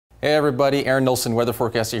Hey everybody, Aaron Nilsson, weather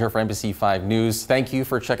forecaster here for NBC 5 News. Thank you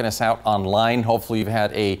for checking us out online. Hopefully you've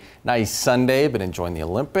had a nice Sunday, been enjoying the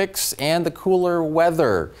Olympics and the cooler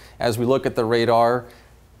weather. As we look at the radar,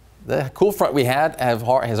 the cool front we had has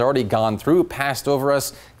already gone through, passed over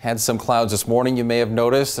us, had some clouds this morning you may have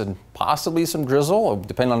noticed, and possibly some drizzle,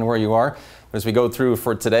 depending on where you are. But as we go through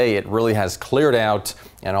for today, it really has cleared out,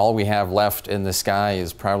 and all we have left in the sky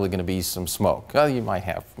is probably going to be some smoke. Well, you might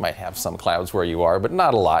have some clouds where you are, but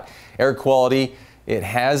not a lot. Air quality, it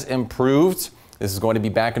has improved. This is going to be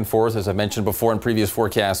back and forth, as I mentioned before in previous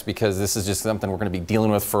forecasts, because this is just something we're going to be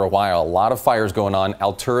dealing with for a while. A lot of fires going on.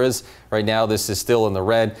 Alturas, right now, this is still in the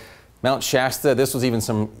red. Mount Shasta, this was even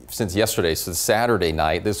since yesterday, so Saturday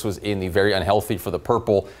night. This was in the very unhealthy for the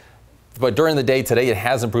purple. But during the day today, it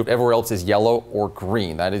has improved. Everywhere else is yellow or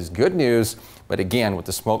green. That is good news. But again, with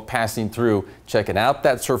the smoke passing through, checking out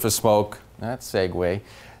that surface smoke, that segue,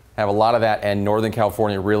 have a lot of that, and Northern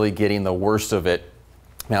California really getting the worst of it.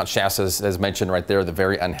 Mount Shasta, as mentioned right there, the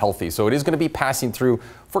very unhealthy. So it is going to be passing through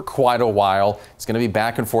for quite a while. It's going to be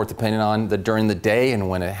back and forth depending on during the day and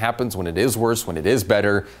when it happens, when it is worse, when it is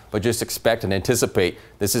better. But just expect and anticipate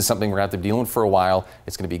this is something we're going to have to deal with for a while.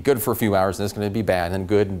 It's going to be good for a few hours, and it's going to be bad and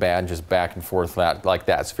good and bad, just back and forth like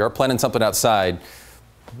that. So if you are planning something outside,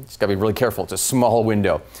 you just got to be really careful. It's a small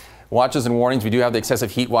window. Watches and warnings. We do have the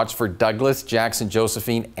excessive heat watch for Douglas, Jackson,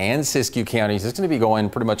 Josephine, and Siskiyou counties. It's going to be going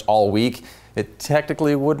pretty much all week. It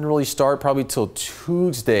technically wouldn't really start probably till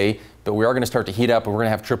Tuesday, but we are going to start to heat up, and we're going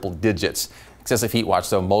to have triple digits. Excessive heat watch,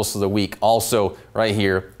 though, most of the week. Also, right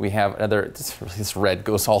here, we have another, this red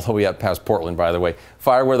goes all the way up past Portland, by the way.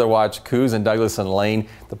 Fire weather watch, Coos and Douglas and Lane.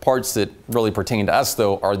 The parts that really pertain to us,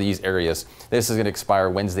 though, are these areas. This is going to expire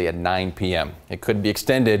Wednesday at 9 p.m. It could be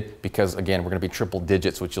extended because, again, we're going to be triple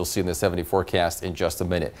digits, which you'll see in the 70 forecast in just a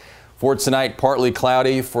minute. For tonight, partly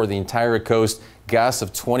cloudy for the entire coast. Gusts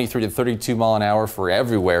of 23 to 32 mile an hour for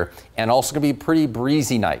everywhere, and also going to be a pretty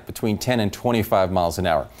breezy night between 10 and 25 miles an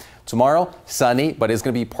hour. Tomorrow, sunny, but it's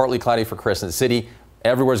going to be partly cloudy for Crescent City.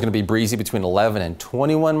 Everywhere is going to be breezy between 11 and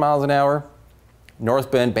 21 miles an hour.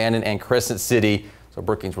 North Bend, Bandon, and Crescent City. So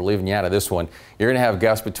Brookings, we're leaving you out of this one. You're going to have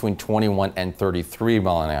gusts between 21 and 33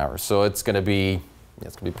 mile an hour. So it's going to be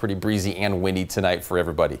pretty breezy and windy tonight for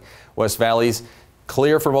everybody. West Valleys,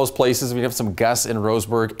 clear for most places. We have some gusts in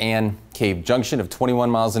Roseburg and Cave Junction of 21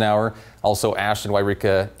 miles an hour. Also Ashton,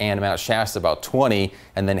 Wairika, and Mount Shasta about 20,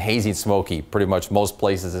 and then hazy and smoky pretty much most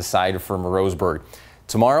places aside from Roseburg.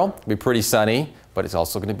 Tomorrow will be pretty sunny, but it's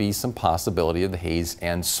also going to be some possibility of the haze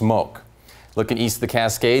and smoke. Looking east of the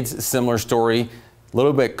Cascades, similar story. A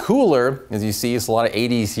little bit cooler, as you see. It's a lot of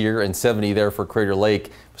 80s here and 70 there for Crater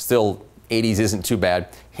Lake. Still 80s isn't too bad.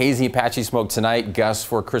 Hazy and patchy smoke tonight. Gusts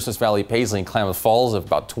for Christmas Valley, Paisley, and Klamath Falls of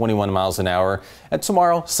about 21 miles an hour. And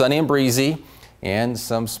tomorrow, sunny and breezy, and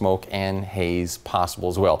some smoke and haze possible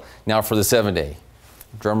as well. Now for the 7-day.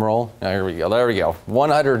 Drum roll. Now here we go. There we go.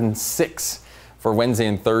 106 for Wednesday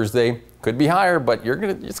and Thursday. Could be higher, but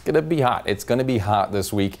it's going to be hot. It's going to be hot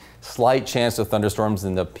this week. Slight chance of thunderstorms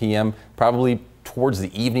in the PM, probably towards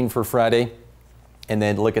the evening for Friday. And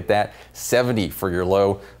then look at that, 70 for your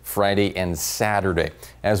low Friday and Saturday.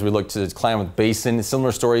 As we look to the Klamath Basin,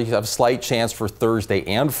 similar story. You have a slight chance for Thursday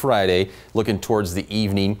and Friday. Looking towards the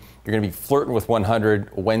evening, you're going to be flirting with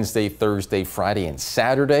 100 Wednesday, Thursday, Friday, and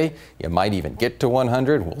Saturday. You might even get to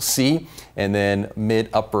 100. We'll see. And then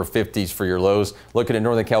mid-upper 50s for your lows. Looking at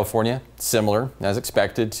Northern California, similar as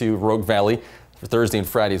expected to Rogue Valley. For Thursday and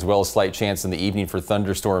Friday as well, a slight chance in the evening for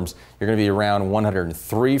thunderstorms. You're going to be around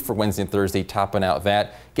 103 for Wednesday and Thursday, topping out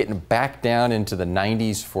that. Getting back down into the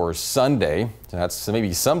 90s for Sunday. So that's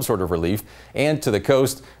maybe some sort of relief. And to the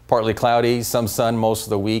coast, partly cloudy, some sun most of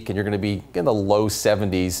the week, and you're going to be in the low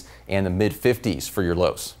 70s and the mid 50s for your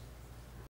lows.